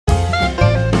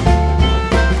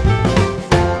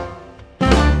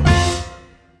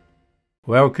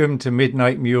Welcome to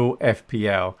Midnight Mule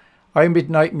FPL. I'm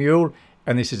Midnight Mule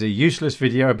and this is a useless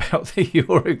video about the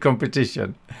Euro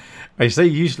competition. I say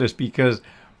useless because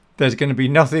there's going to be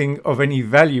nothing of any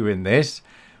value in this.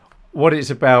 What it's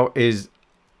about is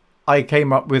I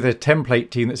came up with a template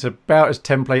team that's about as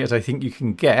template as I think you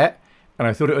can get, and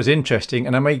I thought it was interesting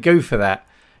and I may go for that.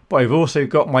 But I've also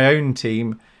got my own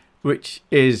team which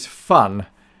is fun.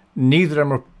 Neither of them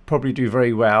will probably do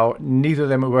very well, neither of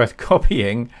them are worth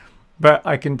copying, but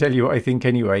I can tell you what I think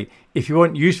anyway. If you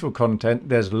want useful content,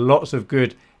 there's lots of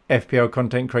good FPL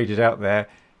content created out there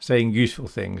saying useful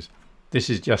things. This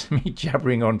is just me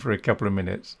jabbering on for a couple of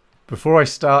minutes. Before I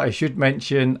start, I should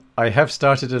mention I have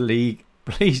started a league.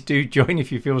 Please do join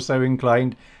if you feel so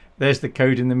inclined. There's the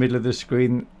code in the middle of the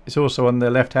screen. It's also on the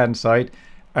left hand side,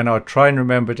 and I'll try and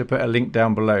remember to put a link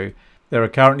down below. There are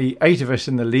currently 8 of us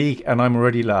in the league and I'm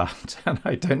already last, and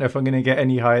I don't know if I'm going to get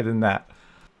any higher than that.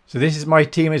 So this is my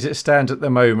team as it stands at the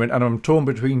moment, and I'm torn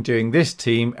between doing this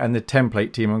team and the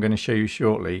template team I'm going to show you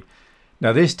shortly.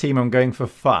 Now this team I'm going for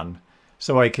fun,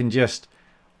 so I can just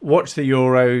watch the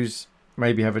Euros,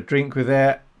 maybe have a drink with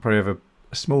it, probably have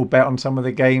a small bet on some of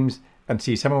the games, and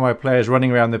see some of my players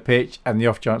running around the pitch and the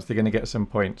off chance they're going to get some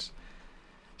points.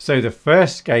 So the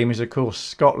first game is of course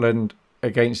Scotland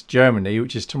against Germany,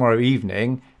 which is tomorrow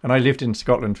evening, and I lived in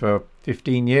Scotland for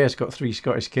 15 years, got 3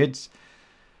 Scottish kids.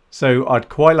 So I'd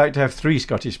quite like to have 3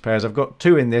 Scottish players. I've got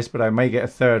 2 in this, but I may get a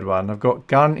third one. I've got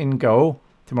Gunn in goal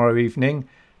tomorrow evening,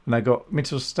 and I've got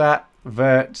Mittelstadt,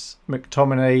 Wirtz,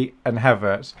 McTominay and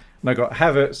Havertz. And I've got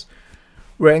Havertz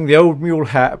wearing the old Mule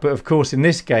hat, but of course in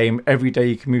this game, every day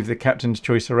you can move the captain's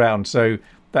choice around. So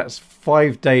that's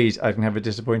 5 days I can have a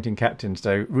disappointing captain,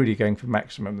 so really going for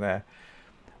maximum there.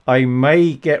 I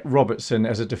may get Robertson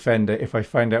as a defender if I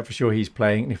find out for sure he's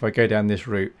playing and if I go down this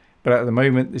route. But at the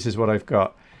moment, this is what I've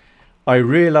got. I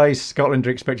realise Scotland are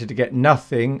expected to get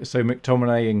nothing, so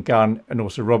McTominay and Gunn and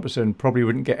also Robertson probably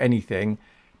wouldn't get anything,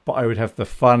 but I would have the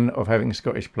fun of having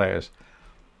Scottish players.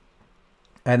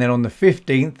 And then on the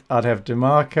 15th, I'd have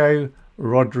DeMarco,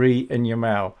 Rodri and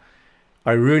Yamal.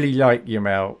 I really like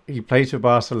Yamal. He plays for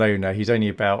Barcelona. He's only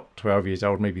about 12 years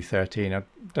old, maybe 13. I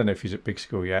don't know if he's at big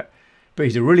school yet. But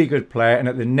he's a really good player, and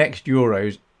at the next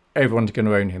Euros, everyone's going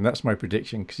to own him. That's my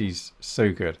prediction because he's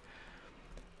so good.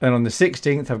 Then on the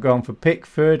 16th, I've gone for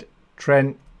Pickford,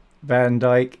 Trent, Van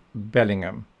Dijk,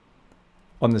 Bellingham.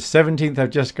 On the 17th,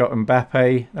 I've just got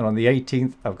Mbappe. And on the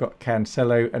 18th, I've got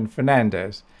Cancelo and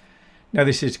Fernandes. Now,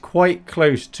 this is quite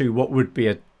close to what would be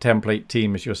a template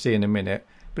team, as you'll see in a minute.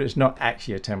 But it's not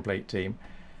actually a template team.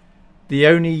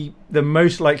 The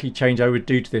most likely change I would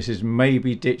do to this is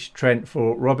maybe ditch Trent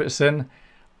for Robertson.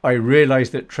 I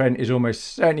realise that Trent is almost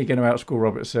certainly going to outscore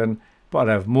Robertson, but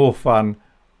I'd have more fun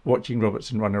watching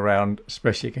Robertson run around,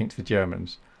 especially against the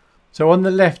Germans. So on the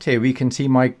left here, we can see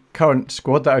my current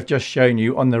squad that I've just shown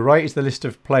you. On the right is the list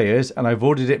of players, and I've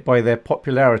ordered it by their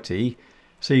popularity.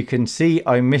 So you can see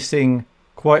I'm missing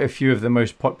quite a few of the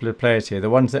most popular players here.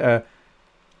 The ones that are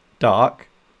dark,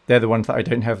 they're the ones that I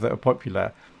don't have that are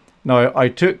popular. Now, I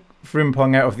took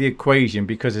Frimpong out of the equation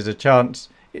because there's a chance,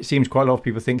 it seems quite a lot of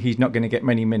people think he's not going to get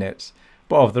many minutes.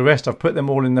 But of the rest, I've put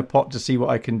them all in the pot to see what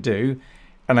I can do.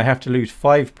 And I have to lose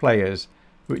 5 players,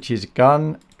 which is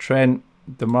Gunn, Trent,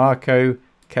 DeMarco,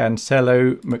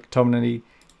 Cancelo, McTominay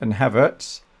and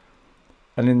Havertz.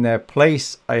 And in their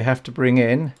place, I have to bring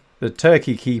in the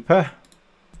Turkey keeper,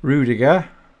 Rudiger,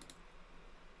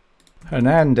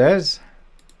 Hernandez,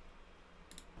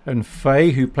 and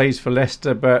Faye, who plays for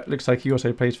Leicester, but looks like he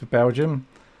also plays for Belgium.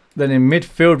 Then in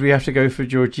midfield, we have to go for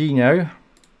Jorginho.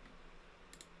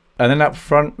 And then up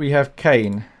front, we have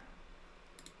Kane.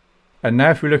 And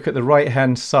now if we look at the right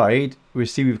hand side, we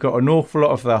see we've got an awful lot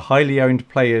of the highly owned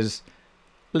players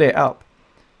lit up.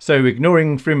 So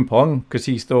ignoring Frimpong, because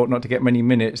he's thought not to get many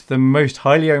minutes, the most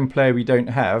highly owned player we don't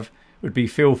have would be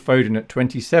Phil Foden at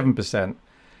 27%.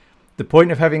 The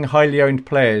point of having highly owned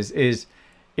players is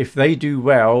if they do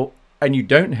well and you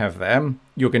don't have them,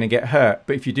 you're going to get hurt.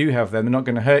 But if you do have them, they're not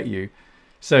going to hurt you.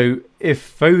 So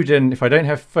if I don't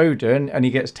have Foden and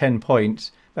he gets 10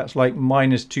 points, that's like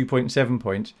minus 2.7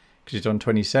 points. Because he's on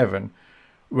 27.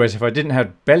 Whereas if I didn't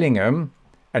have Bellingham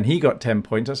and he got 10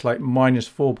 points, that's like minus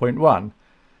 4.1.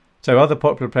 So other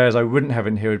popular players I wouldn't have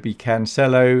in here would be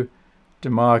Cancelo,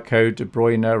 DeMarco, De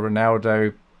Bruyne,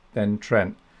 Ronaldo, then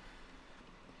Trent.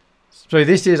 So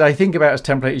this is, I think, about as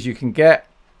template as you can get.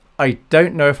 I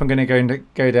don't know if I'm going to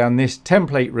go down this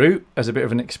template route as a bit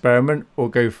of an experiment or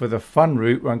go for the fun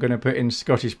route where I'm going to put in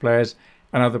Scottish players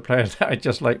and other players that I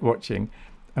just like watching.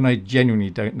 And I genuinely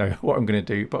don't know what I'm going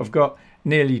to do, but I've got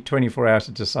nearly 24 hours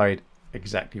to decide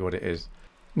exactly what it is.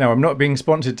 Now, I'm not being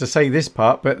sponsored to say this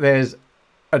part, but there's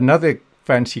another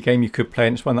fantasy game you could play,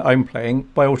 and it's one that I'm playing,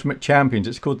 by Ultimate Champions.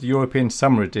 It's called the European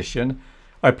Summer Edition.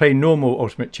 I play normal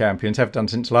Ultimate Champions, have done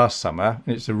since last summer,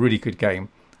 and it's a really good game.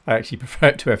 I actually prefer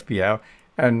it to FPL,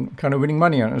 and kind of winning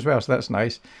money on it as well, so that's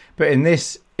nice. But in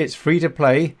this, it's free to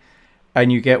play,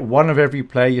 and you get one of every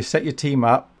player. You set your team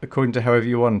up according to however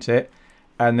you want it,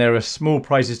 and there are small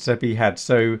prizes to be had.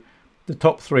 So the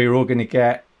top 3 are all going to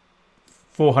get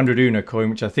 400 Una coin,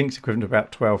 which I think is equivalent to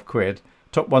about 12 quid.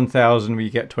 Top 1,000 where you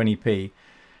get 20p.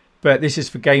 But this is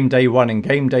for game day 1, and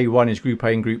game day 1 is Group A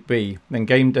and Group B. Then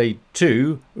game day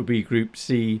 2 will be Group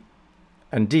C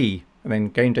and D. And then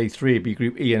game day 3 will be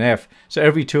Group E and F. So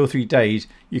every 2 or 3 days,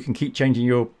 you can keep changing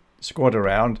your squad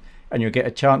around, and you'll get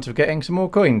a chance of getting some more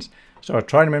coins. So I'll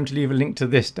try and remember to leave a link to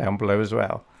this down below as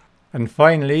well. And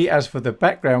finally, as for the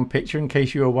background picture, in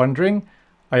case you were wondering,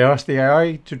 I asked the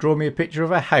AI to draw me a picture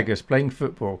of a haggis playing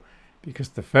football, because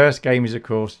the first game is, of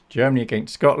course, Germany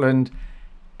against Scotland,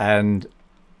 and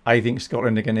I think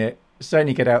Scotland are going to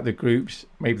certainly get out the groups.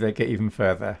 Maybe they get even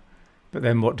further. But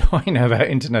then what do I know about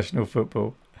international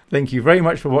football? Thank you very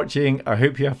much for watching. I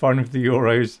hope you have fun with the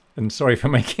Euros, and sorry for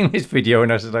making this video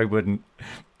and I said I wouldn't.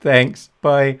 Thanks.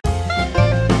 Bye.